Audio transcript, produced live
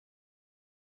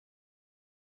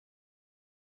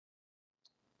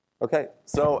Okay,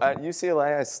 so at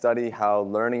UCLA, I study how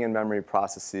learning and memory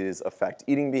processes affect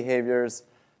eating behaviors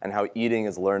and how eating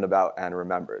is learned about and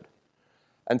remembered.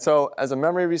 And so as a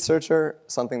memory researcher,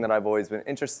 something that I've always been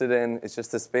interested in is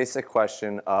just this basic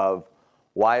question of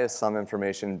why is some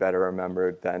information better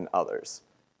remembered than others?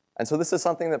 And so this is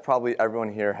something that probably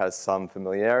everyone here has some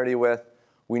familiarity with.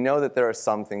 We know that there are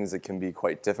some things that can be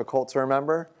quite difficult to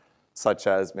remember, such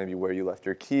as maybe where you left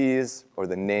your keys or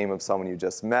the name of someone you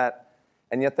just met.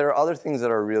 And yet there are other things that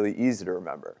are really easy to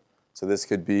remember. So this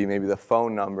could be maybe the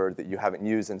phone number that you haven't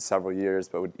used in several years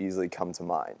but would easily come to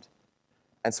mind.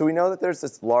 And so we know that there's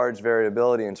this large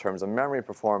variability in terms of memory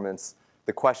performance.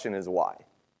 The question is why?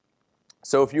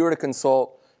 So if you were to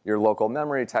consult your local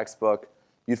memory textbook,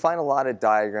 you'd find a lot of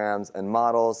diagrams and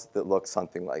models that look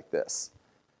something like this.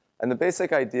 And the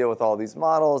basic idea with all these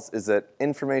models is that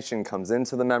information comes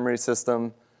into the memory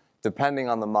system. Depending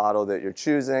on the model that you're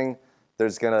choosing,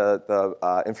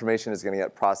 the information is going to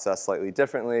get processed slightly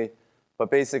differently. But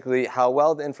basically, how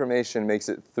well the information makes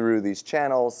it through these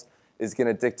channels is going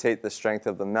to dictate the strength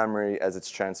of the memory as it's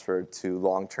transferred to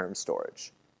long-term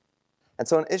storage. And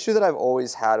so an issue that I've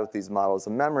always had with these models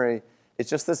of memory is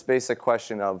just this basic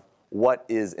question of what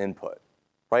is input,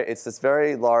 right? It's this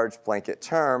very large blanket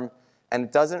term, and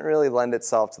it doesn't really lend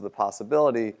itself to the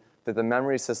possibility that the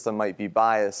memory system might be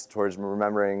biased towards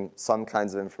remembering some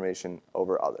kinds of information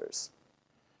over others.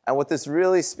 And what this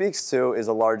really speaks to is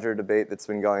a larger debate that's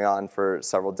been going on for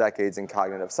several decades in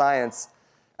cognitive science,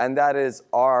 and that is,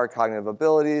 are our cognitive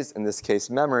abilities, in this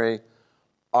case memory,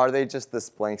 are they just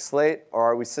this blank slate, or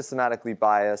are we systematically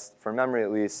biased, for memory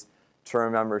at least, to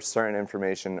remember certain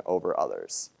information over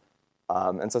others?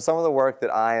 And so some of the work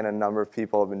that I and a number of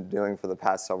people have been doing for the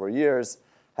past several years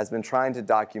has been trying to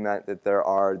document that there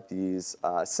are these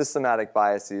systematic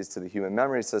biases to the human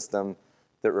memory system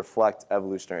that reflect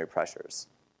evolutionary pressures.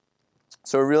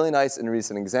 So a really nice and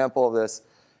recent example of this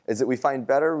is that we find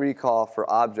better recall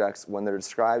for objects when they're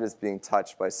described as being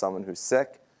touched by someone who's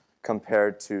sick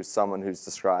compared to someone who's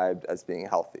described as being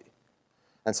healthy.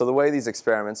 And so the way these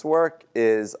experiments work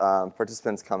is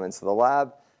participants come into the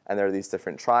lab, and there are these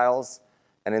different trials.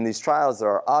 And in these trials, there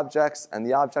are objects, and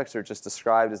the objects are just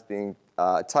described as being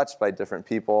touched by different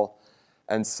people.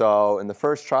 And so in the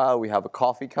first trial, we have a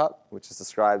coffee cup, which is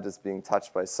described as being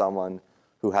touched by someone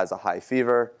who has a high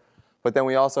fever. But then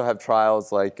we also have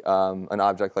trials like an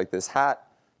object like this hat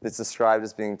that's described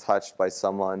as being touched by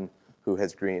someone who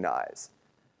has green eyes.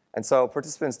 And so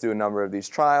participants do a number of these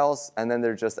trials, and then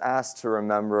they're just asked to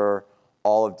remember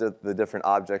all of the different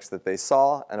objects that they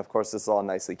saw. And of course, this is all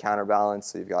nicely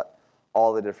counterbalanced, so you've got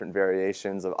all the different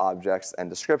variations of objects and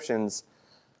descriptions.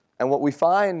 And what we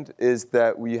find is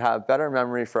that we have better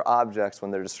memory for objects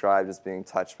when they're described as being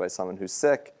touched by someone who's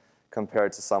sick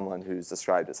compared to someone who's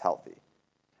described as healthy.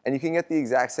 And you can get the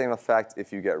exact same effect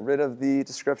if you get rid of the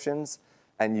descriptions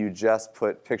and you just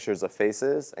put pictures of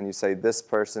faces and you say this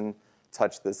person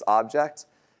touched this object.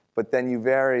 But then you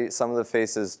vary, some of the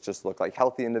faces just look like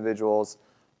healthy individuals,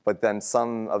 but then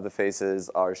some of the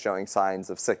faces are showing signs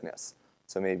of sickness.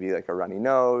 So maybe like a runny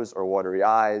nose or watery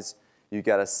eyes, you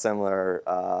get a similar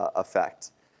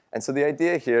effect. And so the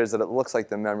idea here is that it looks like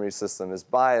the memory system is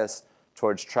biased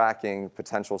towards tracking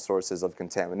potential sources of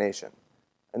contamination.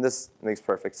 And this makes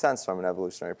perfect sense from an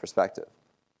evolutionary perspective.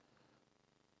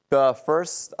 The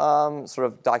first sort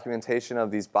of documentation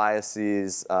of these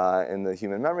biases in the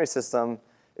human memory system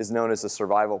is known as the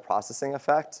survival processing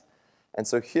effect. And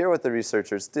so here what the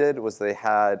researchers did was they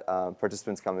had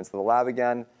participants come into the lab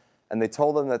again, and they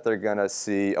told them that they're going to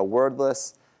see a word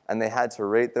list, and they had to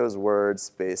rate those words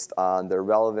based on their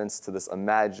relevance to this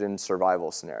imagined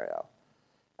survival scenario.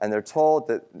 And they're told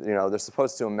that they're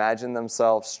supposed to imagine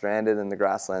themselves stranded in the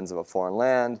grasslands of a foreign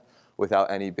land without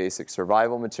any basic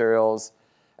survival materials.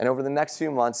 And over the next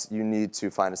few months, you need to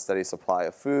find a steady supply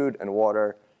of food and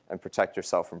water and protect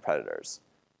yourself from predators.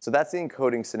 So that's the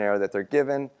encoding scenario that they're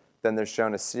given. Then they're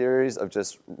shown a series of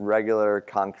just regular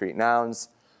concrete nouns.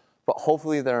 But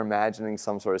hopefully they're imagining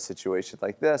some sort of situation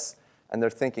like this, and they're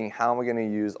thinking, how am I going to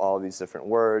use all of these different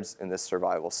words in this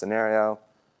survival scenario?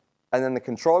 And then the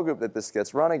control group that this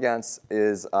gets run against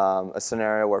is a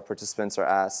scenario where participants are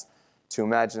asked to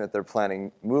imagine that they're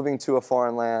planning moving to a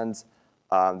foreign land.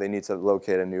 They need to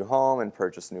locate a new home and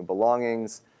purchase new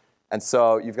belongings. And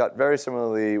so you've got very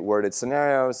similarly worded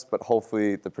scenarios, but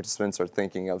hopefully the participants are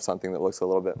thinking of something that looks a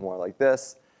little bit more like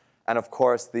this. And of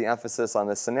course, the emphasis on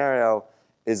this scenario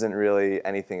isn't really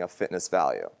anything of fitness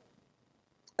value.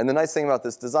 And the nice thing about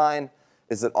this design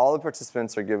is that all the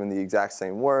participants are given the exact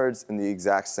same words in the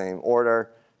exact same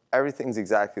order. Everything's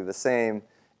exactly the same.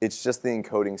 It's just the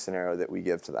encoding scenario that we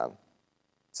give to them.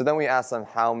 So then we asked them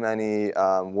how many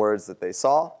words that they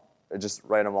saw, or just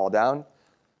write them all down.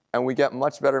 And we get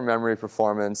much better memory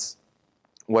performance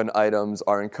when items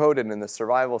are encoded in the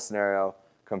survival scenario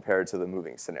compared to the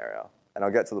moving scenario. And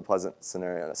I'll get to the pleasant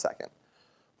scenario in a second.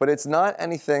 But it's not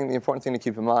anything, the important thing to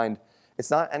keep in mind,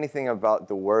 it's not anything about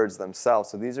the words themselves.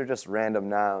 So these are just random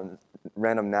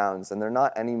nouns, and they're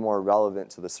not any more relevant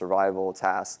to the survival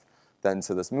task than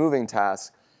to this moving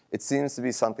task. It seems to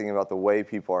be something about the way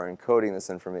people are encoding this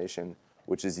information,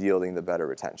 which is yielding the better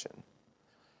retention.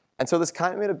 And so this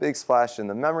kind of made a big splash in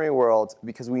the memory world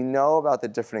because we know about the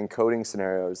different encoding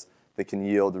scenarios that can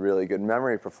yield really good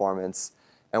memory performance.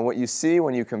 And what you see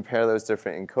when you compare those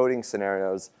different encoding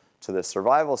scenarios to the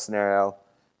survival scenario,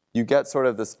 you get sort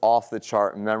of this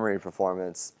off-the-chart memory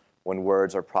performance when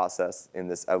words are processed in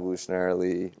this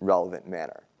evolutionarily relevant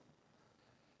manner.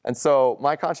 And so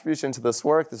my contribution to this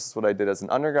work, this is what I did as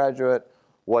an undergraduate,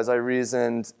 was I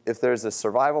reasoned if there's a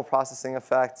survival processing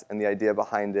effect, and the idea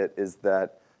behind it is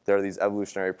that there are these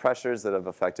evolutionary pressures that have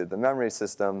affected the memory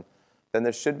system, then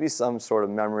there should be some sort of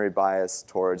memory bias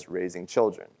towards raising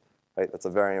children. Right? That's a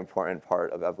very important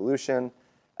part of evolution.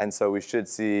 And so we should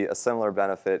see a similar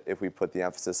benefit if we put the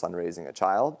emphasis on raising a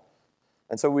child.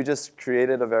 And so we just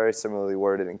created a very similarly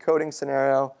worded encoding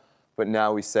scenario, but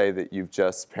now we say that you've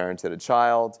just parented a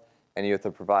child, and you have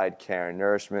to provide care and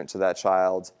nourishment to that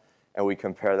child, and we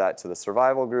compare that to the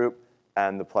survival group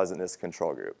and the pleasantness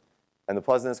control group. And the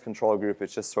pleasantness control group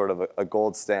is just sort of a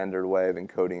gold standard way of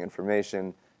encoding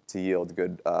information to yield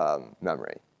good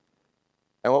memory.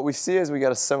 And what we see is we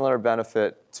get a similar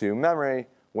benefit to memory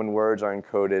when words are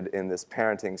encoded in this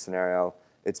parenting scenario.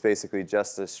 It's basically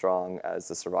just as strong as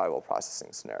the survival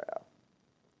processing scenario.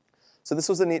 So this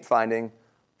was a neat finding,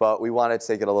 but we wanted to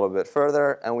take it a little bit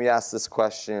further, and we asked this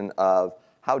question of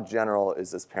how general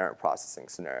is this parent processing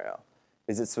scenario?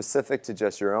 Is it specific to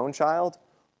just your own child?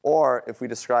 Or if we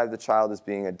describe the child as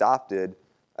being adopted,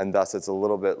 and thus it's a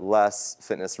little bit less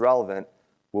fitness relevant,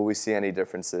 will we see any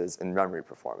differences in memory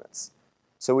performance?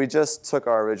 So we just took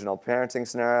our original parenting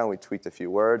scenario and we tweaked a few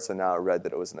words, so now it read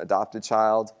that it was an adopted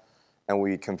child, and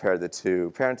we compared the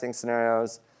two parenting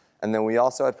scenarios. And then we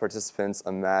also had participants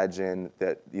imagine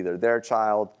that either their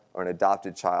child or an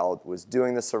adopted child was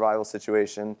doing the survival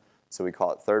situation, so we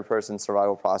call it third-person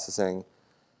survival processing.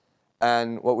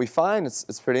 And what we find,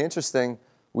 it's pretty interesting,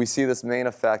 we see this main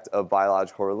effect of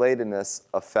biological relatedness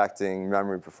affecting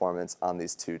memory performance on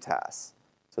these two tasks.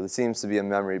 So there seems to be a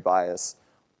memory bias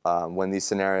when these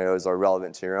scenarios are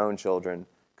relevant to your own children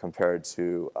compared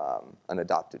to an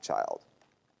adopted child.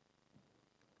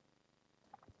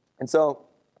 And so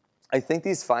I think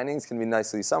these findings can be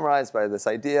nicely summarized by this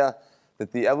idea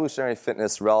that the evolutionary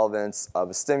fitness relevance of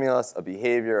a stimulus, a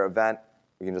behavior, event,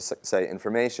 we can just say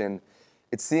information,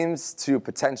 it seems to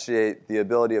potentiate the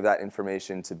ability of that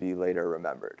information to be later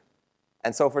remembered.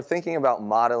 And so if we're thinking about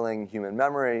modeling human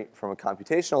memory from a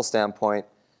computational standpoint,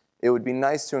 it would be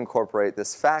nice to incorporate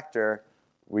this factor,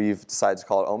 we've decided to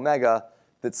call it omega,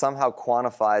 that somehow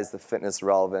quantifies the fitness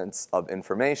relevance of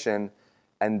information,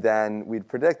 and then we'd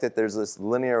predict that there's this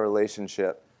linear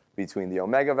relationship between the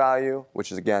omega value,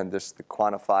 which is again just the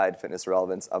quantified fitness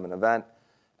relevance of an event,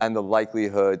 and the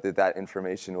likelihood that that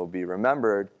information will be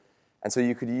remembered. And so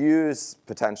you could use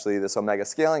potentially this omega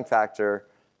scaling factor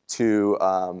to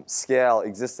scale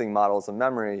existing models of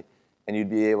memory, and you'd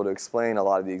be able to explain a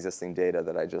lot of the existing data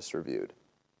that I just reviewed.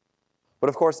 But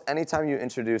of course, anytime you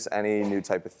introduce any new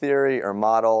type of theory or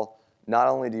model, not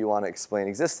only do you want to explain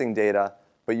existing data,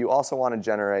 but you also want to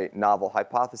generate novel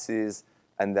hypotheses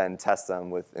and then test them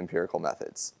with empirical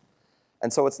methods.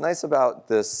 And so what's nice about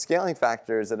this scaling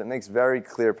factor is that it makes very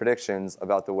clear predictions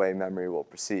about the way memory will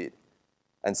proceed.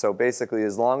 And so basically,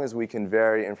 as long as we can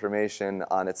vary information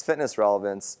on its fitness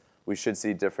relevance, we should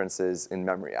see differences in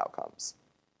memory outcomes.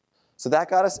 So that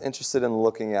got us interested in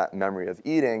looking at memory of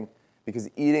eating, because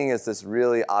eating is this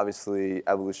really obviously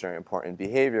evolutionary important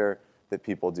behavior that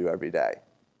people do every day.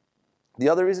 The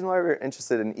other reason why we're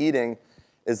interested in eating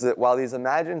is that while these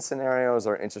imagined scenarios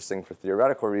are interesting for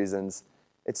theoretical reasons,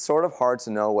 it's sort of hard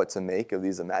to know what to make of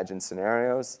these imagined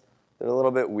scenarios. They're a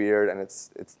little bit weird, and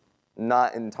it's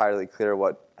not entirely clear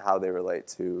how they relate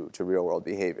to real-world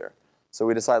behavior. So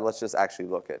we decided let's just actually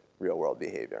look at real-world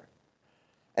behavior.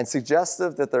 And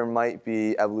suggestive that there might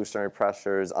be evolutionary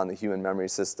pressures on the human memory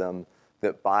system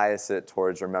that bias it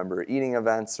towards remember eating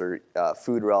events or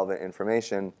food-relevant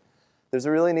information, there's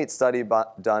a really neat study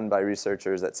done by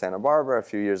researchers at Santa Barbara a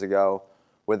few years ago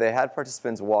where they had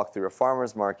participants walk through a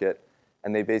farmer's market,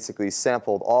 and they basically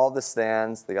sampled all the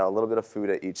stands. They got a little bit of food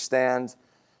at each stand,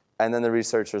 and then the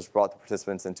researchers brought the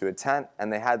participants into a tent,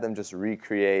 and they had them just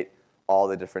recreate all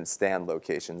the different stand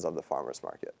locations of the farmer's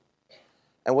market.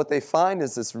 And what they find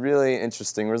is this really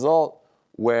interesting result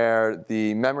where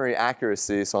the memory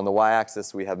accuracy, so on the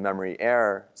y-axis we have memory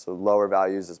error, so lower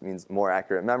values, this means more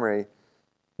accurate memory.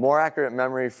 More accurate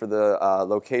memory for the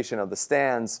location of the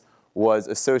stands was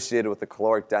associated with the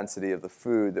caloric density of the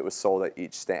food that was sold at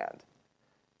each stand.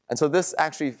 And so this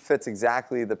actually fits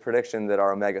exactly the prediction that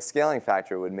our omega scaling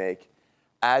factor would make.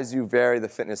 As you vary the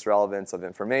fitness relevance of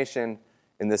information,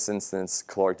 in this instance,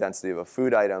 caloric density of a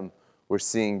food item, we're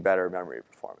seeing better memory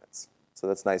performance. So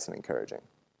that's nice and encouraging.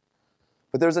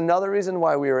 But there's another reason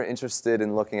why we were interested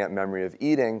in looking at memory of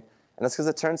eating, and that's because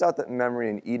it turns out that memory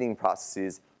and eating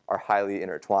processes are highly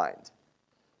intertwined.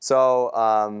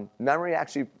 So memory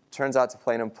actually turns out to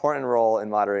play an important role in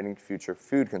moderating future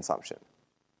food consumption.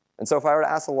 And so if I were to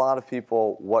ask a lot of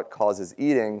people what causes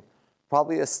eating,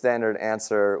 probably a standard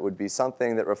answer would be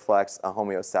something that reflects a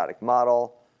homeostatic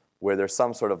model where there's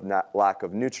some sort of lack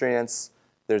of nutrients.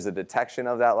 There's a detection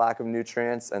of that lack of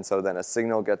nutrients, and so then a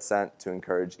signal gets sent to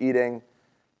encourage eating.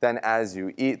 Then as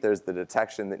you eat, there's the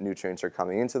detection that nutrients are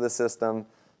coming into the system,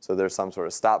 so there's some sort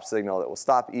of stop signal that will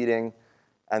stop eating,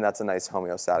 and that's a nice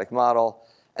homeostatic model.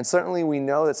 And certainly we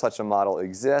know that such a model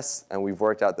exists, and we've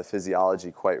worked out the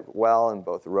physiology quite well in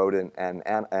both rodent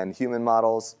and human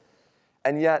models.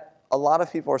 And yet, a lot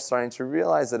of people are starting to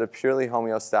realize that a purely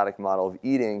homeostatic model of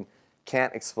eating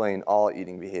can't explain all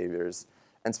eating behaviors.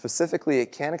 And specifically,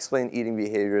 it can't explain eating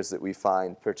behaviors that we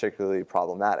find particularly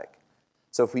problematic.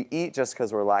 So if we eat just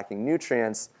because we're lacking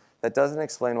nutrients, that doesn't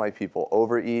explain why people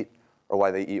overeat or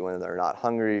why they eat when they're not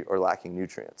hungry or lacking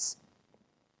nutrients.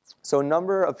 So a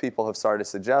number of people have started to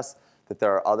suggest that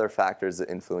there are other factors that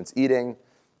influence eating.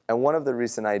 And one of the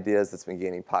recent ideas that's been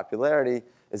gaining popularity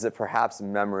is that perhaps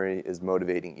memory is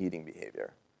motivating eating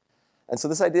behavior. And so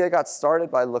this idea got started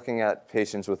by looking at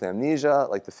patients with amnesia,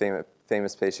 like the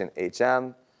famous patient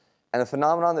HM. And the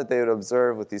phenomenon that they would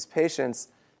observe with these patients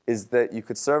is that you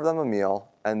could serve them a meal,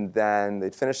 and then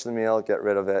they'd finish the meal, get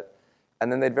rid of it,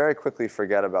 and then they'd very quickly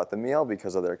forget about the meal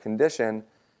because of their condition.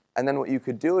 And then what you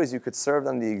could do is you could serve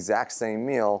them the exact same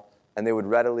meal, and they would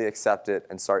readily accept it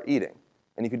and start eating.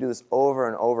 And you could do this over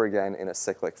and over again in a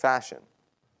cyclic fashion.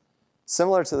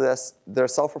 Similar to this, their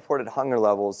self-reported hunger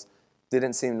levels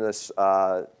didn't seem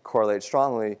to correlate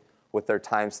strongly with their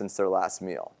time since their last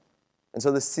meal. And so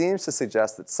this seems to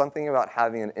suggest that something about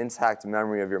having an intact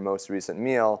memory of your most recent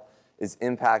meal is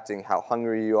impacting how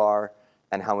hungry you are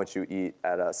and how much you eat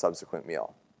at a subsequent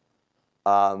meal.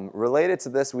 Related to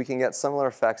this, we can get similar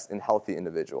effects in healthy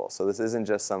individuals. So this isn't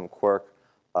just some quirk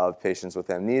of patients with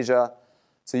amnesia.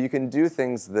 So you can do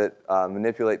things that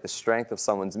manipulate the strength of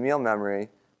someone's meal memory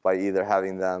by either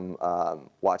having them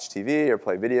watch TV or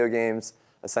play video games,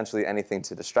 essentially anything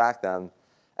to distract them.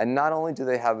 And not only do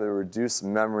they have a reduced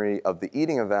memory of the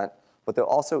eating event, but they'll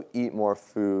also eat more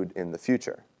food in the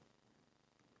future.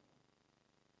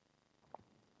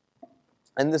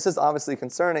 And this is obviously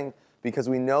concerning because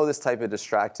we know this type of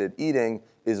distracted eating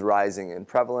is rising in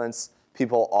prevalence.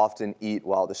 People often eat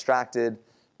while distracted.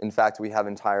 In fact, we have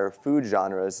entire food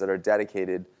genres that are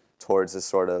dedicated towards this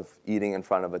sort of eating in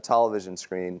front of a television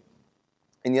screen.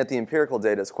 And yet the empirical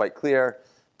data is quite clear.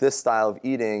 This style of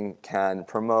eating can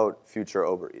promote future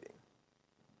overeating.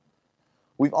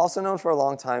 We've also known for a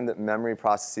long time that memory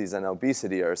processes and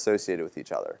obesity are associated with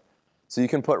each other. So you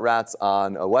can put rats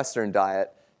on a Western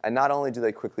diet, and not only do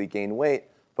they quickly gain weight,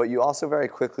 but you also very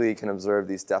quickly can observe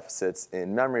these deficits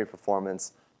in memory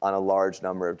performance on a large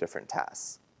number of different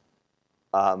tasks.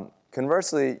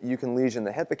 Conversely, you can lesion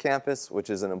the hippocampus, which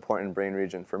is an important brain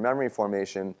region for memory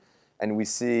formation, and we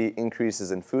see increases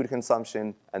in food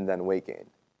consumption and then weight gain.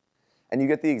 And you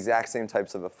get the exact same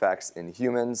types of effects in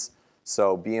humans.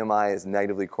 So BMI is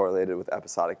negatively correlated with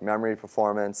episodic memory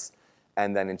performance.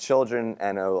 And then in children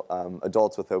and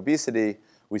adults with obesity,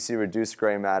 we see reduced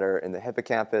gray matter in the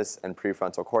hippocampus and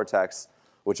prefrontal cortex,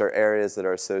 which are areas that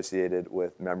are associated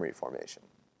with memory formation.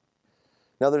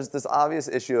 Now, there's this obvious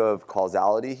issue of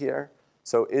causality here.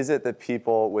 So is it that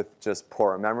people with just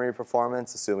poor memory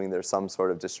performance, assuming there's some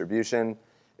sort of distribution,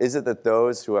 is it that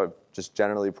those who have just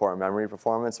generally poor memory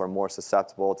performance are more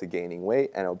susceptible to gaining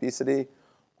weight and obesity?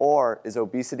 Or is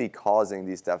obesity causing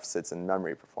these deficits in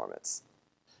memory performance?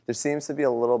 There seems to be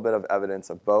a little bit of evidence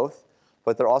of both,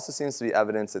 but there also seems to be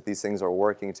evidence that these things are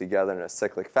working together in a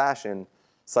cyclic fashion,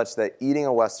 such that eating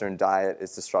a Western diet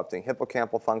is disrupting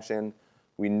hippocampal function.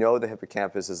 We know the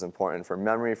hippocampus is important for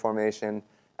memory formation,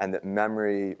 and that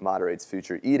memory moderates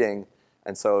future eating.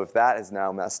 And so if that is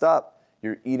now messed up,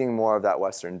 you're eating more of that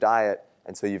Western diet,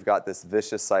 and so you've got this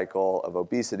vicious cycle of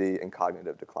obesity and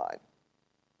cognitive decline.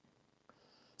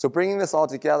 So bringing this all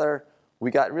together, we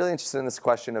got really interested in this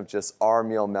question of just, are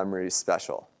meal memories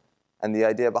special? And the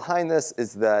idea behind this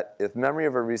is that if memory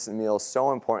of a recent meal is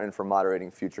so important for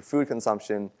moderating future food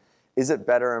consumption, is it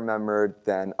better remembered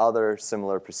than other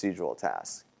similar procedural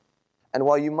tasks? And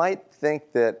while you might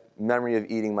think that memory of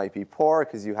eating might be poor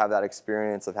because you have that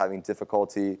experience of having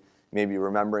difficulty maybe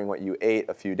remembering what you ate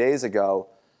a few days ago,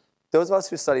 those of us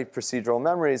who study procedural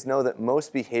memories know that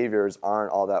most behaviors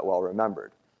aren't all that well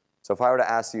remembered. So if I were to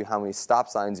ask you how many stop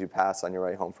signs you pass on your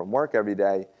way home from work every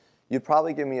day, you'd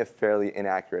probably give me a fairly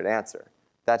inaccurate answer.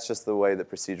 That's just the way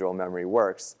that procedural memory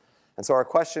works. And so our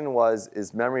question was,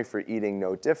 is memory for eating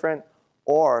no different?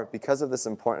 Or, because of this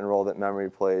important role that memory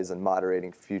plays in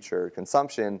moderating future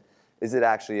consumption, is it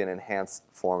actually an enhanced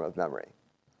form of memory?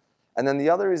 And then the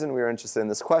other reason we were interested in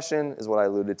this question is what I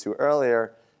alluded to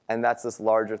earlier, and that's this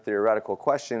larger theoretical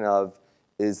question of,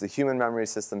 is the human memory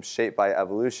system shaped by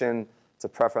evolution to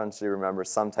preferentially remember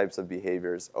some types of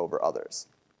behaviors over others?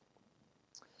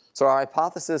 So our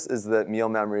hypothesis is that meal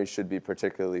memory should be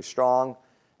particularly strong.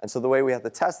 And so the way we have to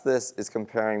test this is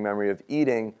comparing memory of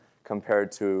eating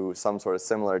compared to some sort of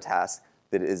similar task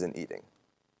that isn't eating.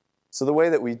 So the way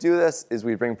that we do this is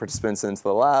we bring participants into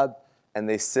the lab, and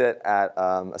they sit at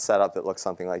a setup that looks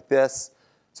something like this.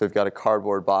 So we've got a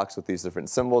cardboard box with these different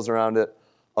symbols around it,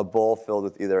 a bowl filled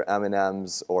with either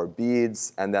M&Ms or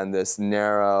beads, and then this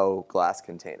narrow glass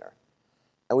container.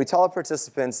 And we tell our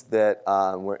participants that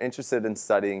we're interested in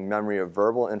studying memory of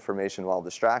verbal information while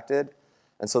distracted.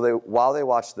 And so while they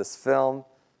watch this film,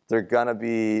 they're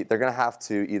gonna have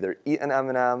to either eat an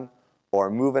M&M or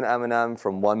move an M&M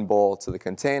from one bowl to the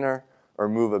container, or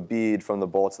move a bead from the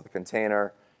bowl to the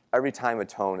container every time a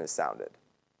tone is sounded.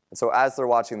 And so as they're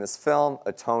watching this film,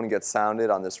 a tone gets sounded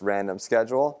on this random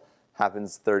schedule,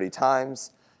 happens 30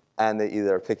 times, and they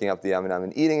either are picking up the M&M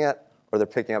and eating it, or they're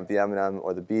picking up the M&M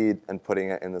or the bead and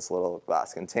putting it in this little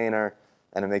glass container,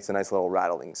 and it makes a nice little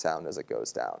rattling sound as it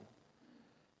goes down.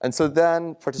 And so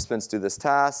then participants do this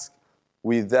task.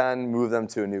 We then move them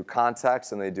to a new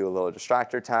context, and they do a little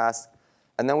distractor task.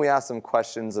 And then we ask them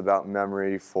questions about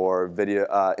memory for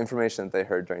video, information that they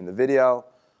heard during the video.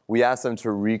 We ask them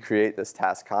to recreate this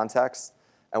task context.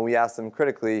 And we ask them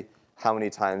critically, how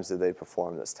many times did they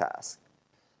perform this task?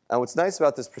 And what's nice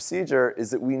about this procedure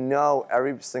is that we know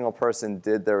every single person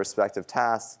did their respective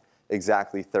tasks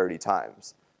exactly 30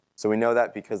 times. So we know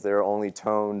that because there are only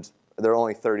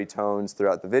 30 tones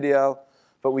throughout the video.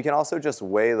 But we can also just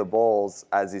weigh the bowls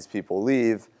as these people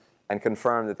leave and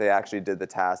confirm that they actually did the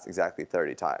task exactly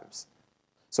 30 times.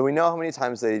 So we know how many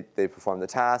times they performed the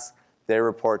task. They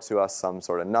report to us some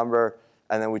sort of number.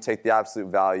 And then we take the absolute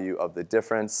value of the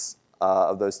difference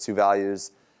of those two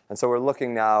values. And so we're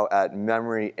looking now at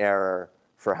memory error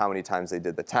for how many times they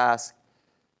did the task.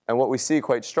 And what we see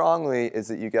quite strongly is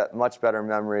that you get much better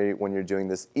memory when you're doing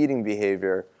this eating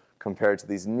behavior compared to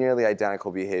these nearly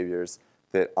identical behaviors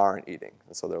that aren't eating.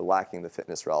 And so they're lacking the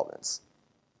fitness relevance.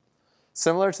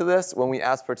 Similar to this, when we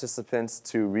ask participants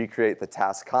to recreate the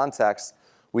task context,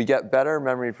 we get better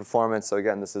memory performance. So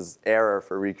again, this is error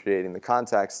for recreating the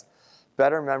context.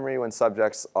 Better memory when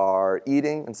subjects are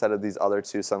eating instead of these other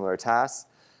two similar tasks.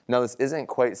 Now, this isn't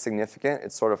quite significant.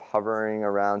 It's sort of hovering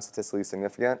around statistically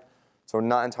significant. So we're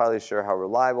not entirely sure how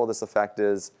reliable this effect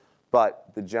is, but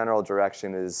the general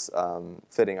direction is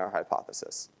fitting our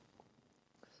hypothesis.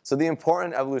 So the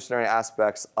important evolutionary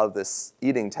aspects of this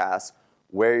eating task,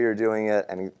 where you're doing it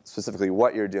and specifically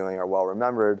what you're doing, are well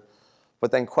remembered.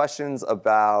 But then questions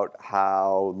about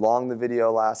how long the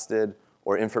video lasted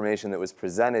or information that was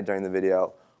presented during the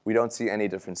video, we don't see any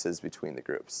differences between the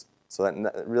groups. So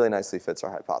that really nicely fits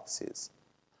our hypotheses.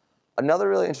 Another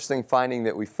really interesting finding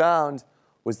that we found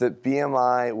was that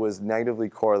BMI was negatively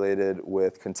correlated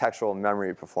with contextual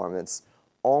memory performance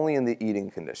only in the eating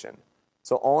condition.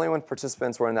 So only when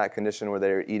participants were in that condition where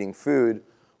they were eating food,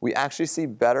 we actually see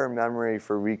better memory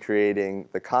for recreating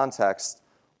the context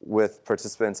with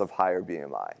participants of higher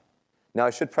BMI. Now, I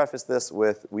should preface this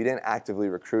with, we didn't actively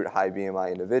recruit high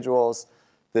BMI individuals.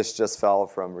 This just fell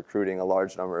from recruiting a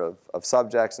large number of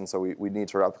subjects, and so we need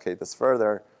to replicate this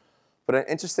further. But an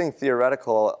interesting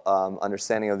theoretical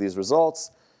understanding of these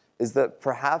results is that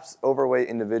perhaps overweight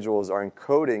individuals are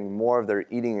encoding more of their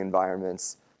eating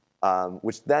environments,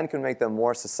 which then can make them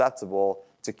more susceptible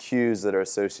to cues that are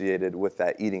associated with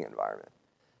that eating environment.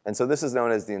 And so this is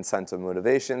known as the incentive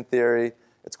motivation theory.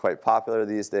 It's quite popular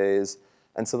these days.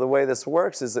 And so the way this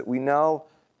works is that we know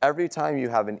every time you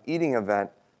have an eating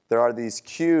event, there are these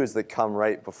cues that come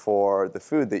right before the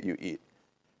food that you eat.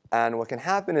 And what can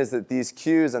happen is that these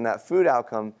cues and that food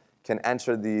outcome can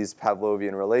enter these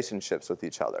Pavlovian relationships with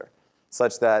each other,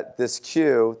 such that this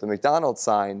cue, the McDonald's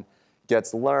sign,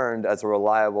 gets learned as a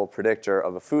reliable predictor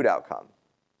of a food outcome.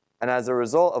 And as a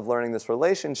result of learning this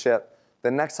relationship, the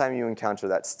next time you encounter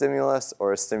that stimulus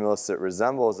or a stimulus that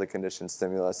resembles a conditioned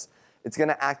stimulus, it's going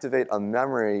to activate a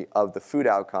memory of the food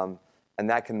outcome, and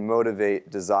that can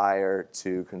motivate desire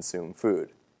to consume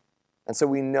food. And so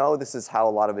we know this is how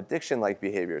a lot of addiction-like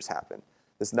behaviors happen.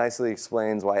 This nicely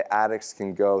explains why addicts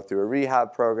can go through a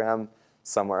rehab program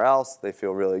somewhere else, they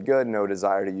feel really good, no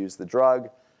desire to use the drug,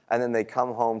 and then they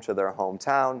come home to their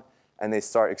hometown, and they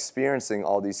start experiencing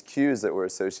all these cues that were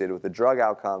associated with the drug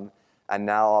outcome, and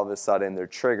now all of a sudden they're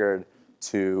triggered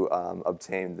to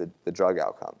obtain the drug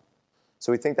outcome.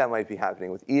 So we think that might be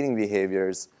happening with eating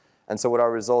behaviors, and so what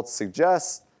our results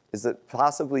suggest is that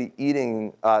possibly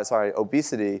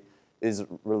obesity is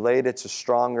related to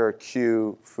stronger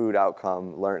cue food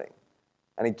outcome learning.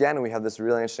 And again, we have this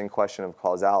really interesting question of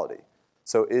causality.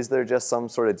 So is there just some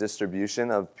sort of distribution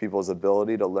of people's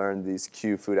ability to learn these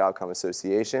cue food outcome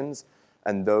associations,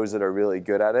 and those that are really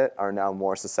good at it are now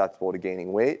more susceptible to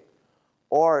gaining weight?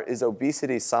 Or is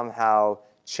obesity somehow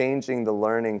changing the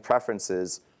learning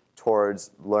preferences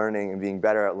towards learning and being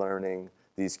better at learning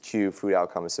these cue food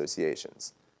outcome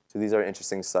associations? So these are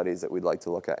interesting studies that we'd like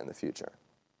to look at in the future.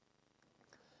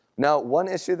 Now, one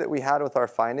issue that we had with our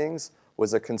findings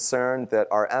was a concern that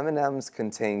our M&Ms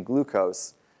contain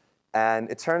glucose. And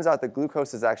it turns out that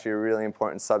glucose is actually a really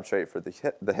important substrate for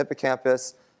the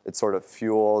hippocampus. It sort of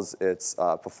fuels its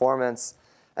performance.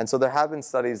 And so there have been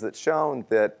studies that shown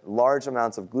that large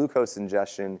amounts of glucose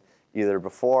ingestion, either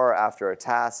before or after a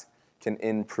task, can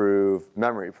improve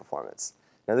memory performance.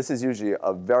 Now, this is usually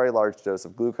a very large dose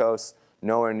of glucose,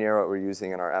 nowhere near what we're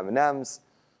using in our M&Ms.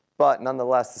 But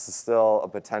nonetheless, this is still a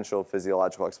potential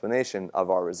physiological explanation of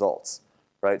our results,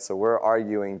 right? So we're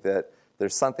arguing that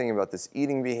there's something about this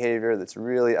eating behavior that's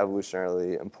really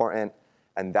evolutionarily important,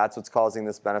 and that's what's causing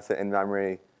this benefit in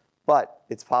memory. But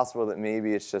it's possible that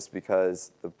maybe it's just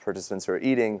because the participants who are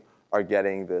eating are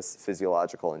getting this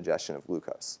physiological ingestion of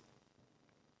glucose.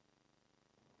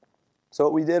 So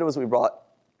what we did was we brought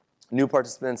new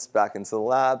participants back into the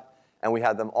lab, and we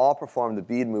had them all perform the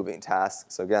bead moving task.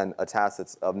 So again, a task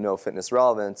that's of no fitness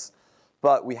relevance.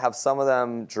 But we have some of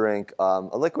them drink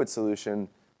a liquid solution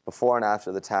before and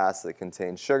after the task that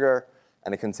contains sugar,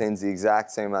 and it contains the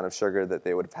exact same amount of sugar that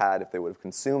they would have had if they would have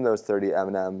consumed those 30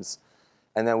 M&Ms.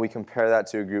 And then we compare that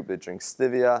to a group that drinks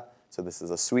stevia. So this is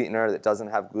a sweetener that doesn't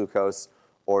have glucose,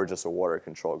 or just a water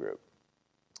control group.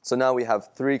 So now we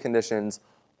have 3 conditions.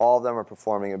 All of them are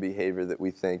performing a behavior that we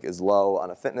think is low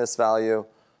on a fitness value.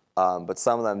 But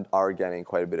some of them are getting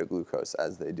quite a bit of glucose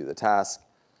as they do the task.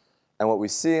 And what we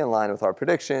see in line with our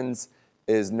predictions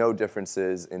is no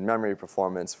differences in memory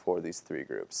performance for these 3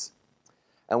 groups.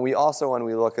 And we also, when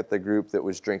we look at the group that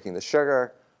was drinking the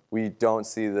sugar, we don't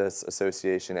see this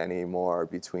association anymore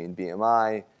between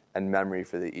BMI and memory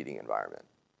for the eating environment.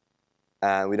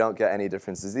 And we don't get any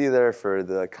differences either for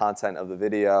the content of the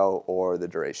video or the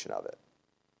duration of it.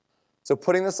 So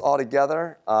putting this all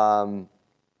together,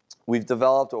 we've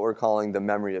developed what we're calling the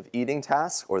memory of eating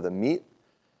task, or the MEET.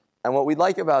 And what we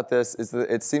like about this is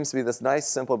that it seems to be this nice,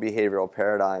 simple behavioral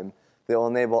paradigm that will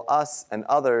enable us and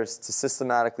others to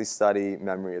systematically study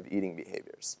memory of eating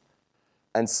behaviors.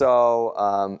 And so,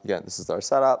 again, this is our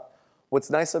setup. What's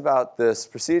nice about this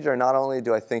procedure, not only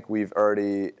do I think we've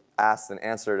already asked and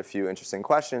answered a few interesting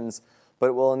questions, but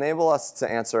it will enable us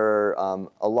to answer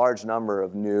a large number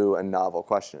of new and novel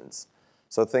questions.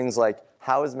 So things like,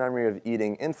 how is memory of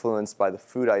eating influenced by the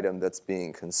food item that's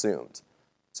being consumed?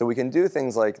 So we can do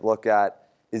things like look at,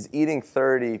 is eating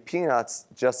 30 peanuts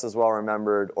just as well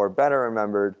remembered or better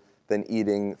remembered than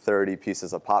eating 30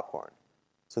 pieces of popcorn?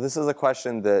 So this is a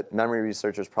question that memory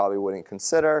researchers probably wouldn't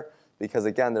consider because,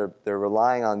 again, they're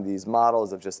relying on these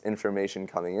models of just information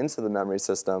coming into the memory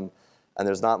system, and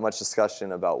there's not much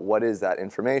discussion about what is that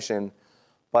information.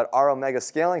 But our omega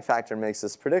scaling factor makes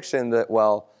this prediction that,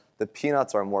 well, the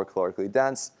peanuts are more calorically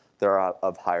dense, they're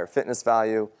of higher fitness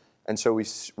value, and so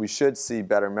we should see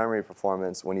better memory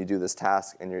performance when you do this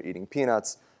task and you're eating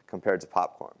peanuts compared to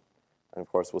popcorn. And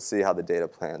of course, we'll see how the data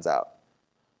plans out.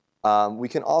 We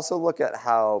can also look at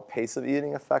how pace of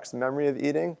eating affects memory of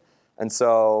eating. And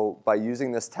so by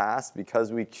using this task,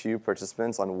 because we cue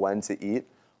participants on when to eat,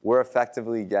 we're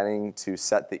effectively getting to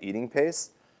set the eating pace.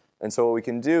 And so what we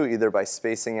can do, either by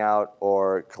spacing out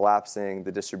or collapsing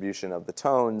the distribution of the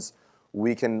tones,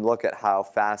 we can look at how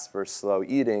fast versus slow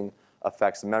eating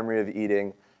affects memory of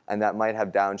eating, and that might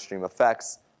have downstream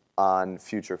effects on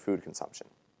future food consumption.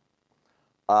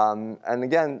 And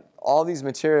again, all these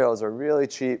materials are really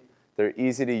cheap. They're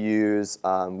easy to use.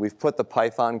 We've put the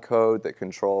Python code that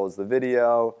controls the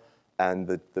video and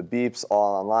the beeps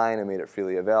all online and made it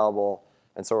freely available.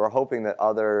 And so we're hoping that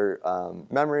other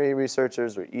memory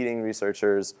researchers or eating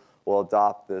researchers will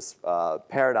adopt this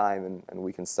paradigm and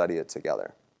we can study it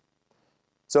together.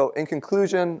 So in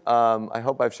conclusion, I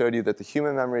hope I've showed you that the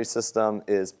human memory system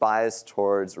is biased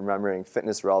towards remembering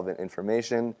fitness-relevant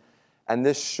information, and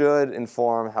this should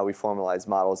inform how we formalize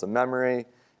models of memory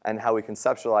and how we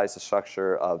conceptualize the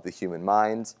structure of the human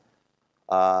mind.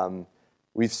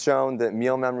 We've shown that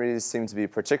meal memories seem to be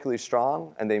particularly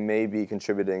strong, and they may be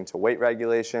contributing to weight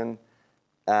regulation.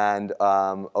 And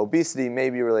obesity may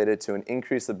be related to an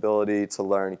increased ability to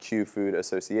learn cue food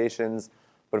associations.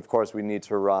 But of course, we need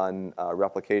to run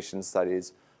replication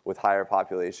studies with higher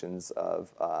populations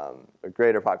of,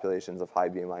 greater populations of high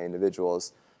BMI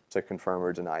individuals to confirm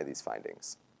or deny these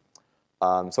findings.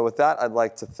 So with that, I'd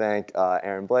like to thank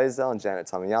Aaron Blaisdell and Janet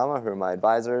Tamayama, who are my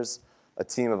advisors, a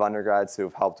team of undergrads who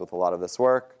have helped with a lot of this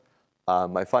work,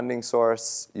 my funding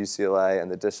source, UCLA,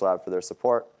 and the Dish Lab for their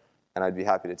support, and I'd be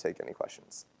happy to take any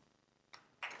questions.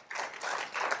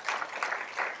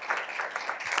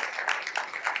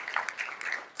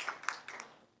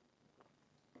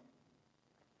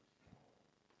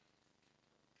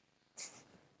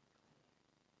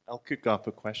 I'll kick off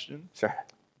a question. Sure.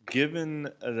 Given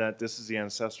that this is the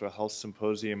Ancestral Health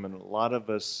Symposium and a lot of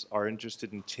us are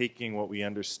interested in taking what we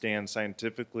understand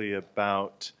scientifically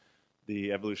about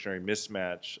the evolutionary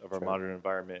mismatch of our modern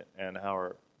environment and how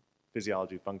our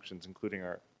physiology functions, including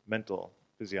our mental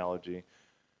physiology,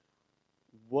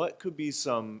 what could be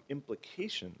some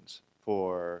implications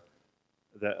for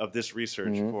of this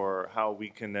research for how we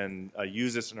can then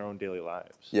use this in our own daily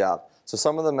lives? Yeah, so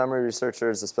some of the memory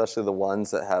researchers, especially the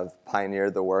ones that have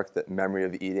pioneered the work that memory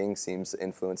of eating seems to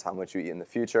influence how much you eat in the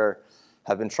future,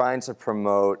 have been trying to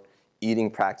promote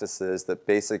eating practices that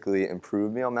basically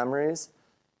improve meal memories.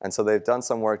 And so they've done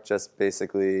some work just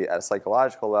basically at a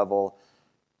psychological level,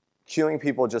 cueing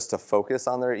people just to focus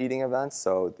on their eating events,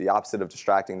 so the opposite of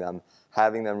distracting them,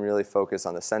 having them really focus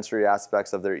on the sensory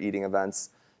aspects of their eating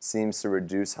events seems to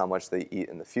reduce how much they eat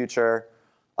in the future.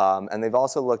 And they've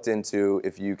also looked into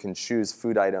if you can choose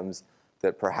food items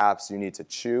that perhaps you need to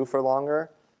chew for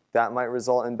longer, that might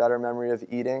result in better memory of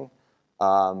eating.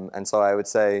 And so I would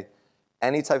say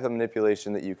any type of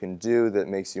manipulation that you can do that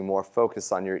makes you more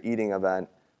focused on your eating event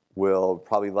will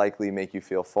probably likely make you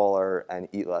feel fuller and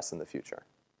eat less in the future.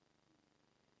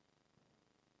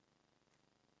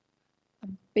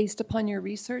 Based upon your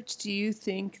research, do you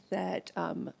think that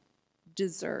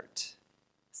dessert,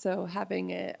 so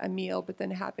having a meal but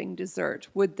then having dessert,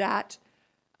 would that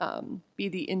be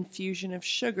the infusion of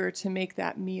sugar to make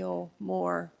that meal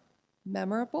more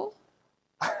memorable?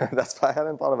 I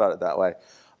hadn't thought about it that way.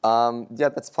 Yeah,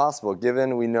 that's possible.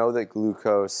 Given we know that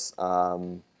glucose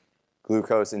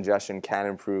ingestion can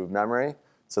improve memory,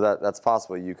 so that's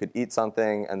possible. You could eat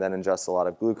something and then ingest a lot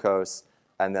of glucose,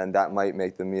 and then that might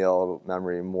make the meal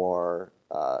memory more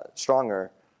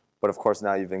stronger. But of course,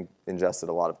 now you've ingested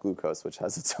a lot of glucose, which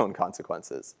has its own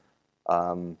consequences.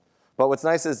 But what's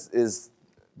nice is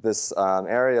this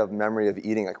area of memory of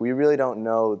eating. Like, we really don't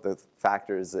know the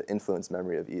factors that influence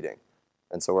memory of eating.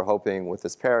 And so we're hoping with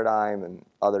this paradigm and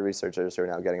other researchers who are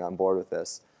now getting on board with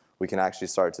this, we can actually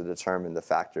start to determine the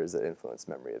factors that influence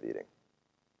memory of eating.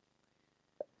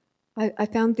 I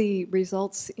found the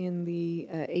results in the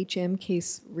HM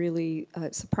case really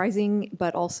surprising,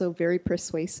 but also very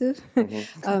persuasive.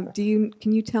 Can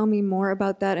you tell me more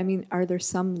about that? I mean, are there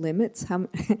some limits? How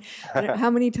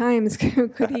many times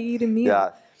could he eat a meal?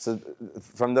 Yeah, so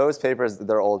from those papers,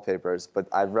 they're old papers, but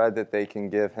I've read that they can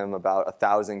give him about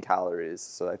 1,000 calories.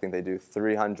 So I think they do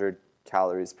 300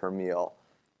 calories per meal,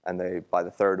 and by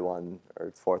the third one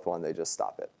or fourth one, they just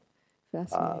stop it.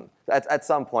 Fascinating. At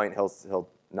some point, he'll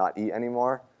not eat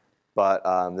anymore, but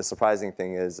the surprising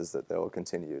thing is that they will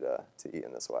continue to eat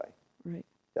in this way. Right.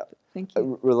 Yeah. Thank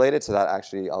you. Related to that,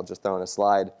 actually, I'll just throw in a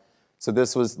slide. So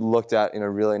this was looked at in a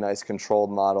really nice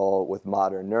controlled model with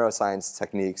modern neuroscience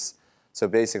techniques. So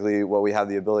basically, what we have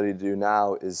the ability to do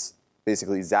now is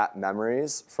basically zap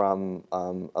memories from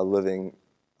a living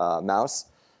mouse.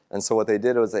 And so what they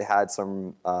did was they had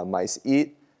some mice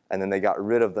eat, and then they got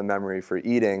rid of the memory for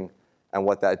eating. And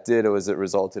what that did was it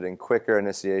resulted in quicker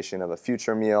initiation of a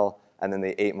future meal, and then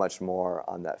they ate much more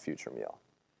on that future meal.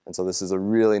 And so this is a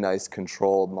really nice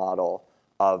controlled model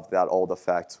of that old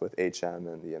effect with HM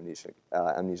and the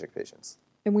amnesic patients.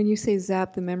 And when you say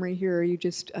zap the memory here, are you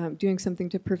just doing something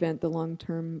to prevent the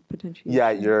long-term potentiation?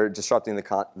 Yeah, you're disrupting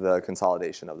the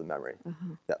consolidation of the memory.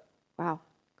 Yep. Wow,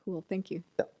 cool, thank you.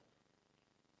 Yep.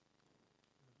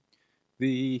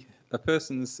 A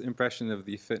person's impression of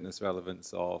the fitness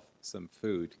relevance of some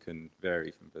food can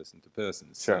vary from person to person.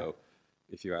 Sure. So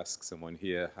if you ask someone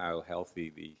here how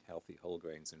healthy the healthy whole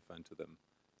grains in front of them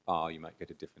are, you might get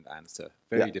a different answer,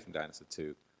 very different answer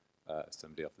to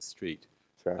somebody off the street.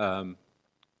 Sure.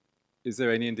 Is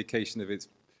there any indication of it's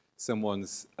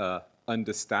someone's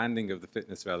understanding of the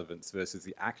fitness relevance versus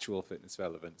the actual fitness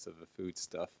relevance of the food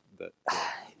stuff that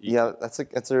Yeah,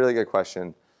 that's a really good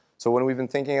question. So when we've been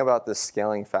thinking about this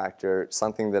scaling factor,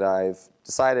 something that I've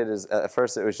decided is, at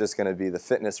first it was just going to be the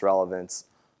fitness relevance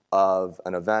of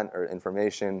an event or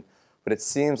information, but it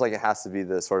seems like it has to be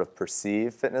the sort of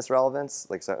perceived fitness relevance.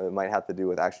 Like, so it might have to do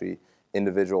with actually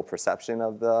individual perception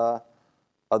of the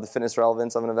fitness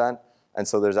relevance of an event. And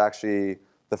so there's actually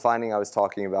the finding I was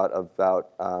talking about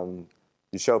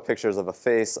you show pictures of a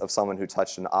face of someone who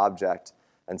touched an object,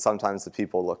 and sometimes the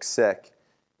people look sick.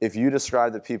 If you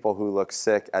describe the people who look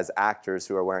sick as actors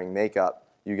who are wearing makeup,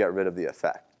 you get rid of the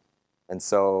effect. And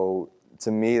so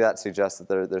to me, that suggests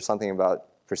that there's something about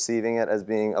perceiving it as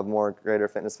being of more greater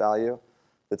fitness value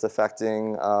that's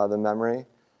affecting the memory.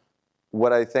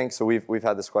 What I think, so we've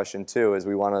had this question too, is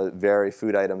we want to vary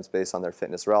food items based on their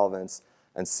fitness relevance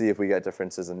and see if we get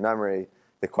differences in memory.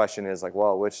 The question is like,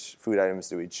 well, which food items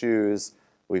do we choose?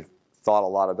 We've thought a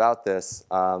lot about this.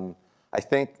 I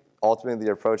think ultimately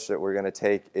the approach that we're going to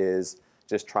take is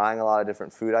just trying a lot of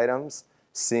different food items,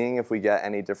 seeing if we get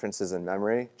any differences in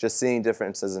memory. Just seeing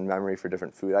differences in memory for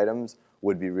different food items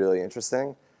would be really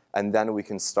interesting. And then we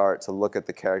can start to look at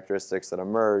the characteristics that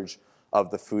emerge of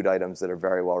the food items that are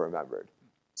very well remembered.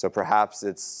 So perhaps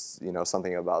it's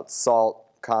something about salt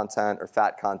content or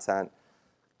fat content.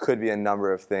 Could be a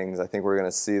number of things. I think we're going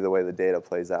to see the way the data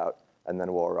plays out, and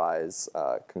then we'll arise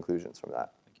conclusions from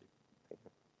that. Thank you.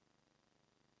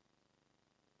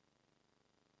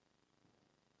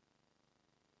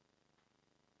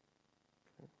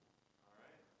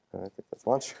 I think that's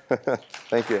lunch.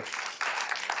 Thank you.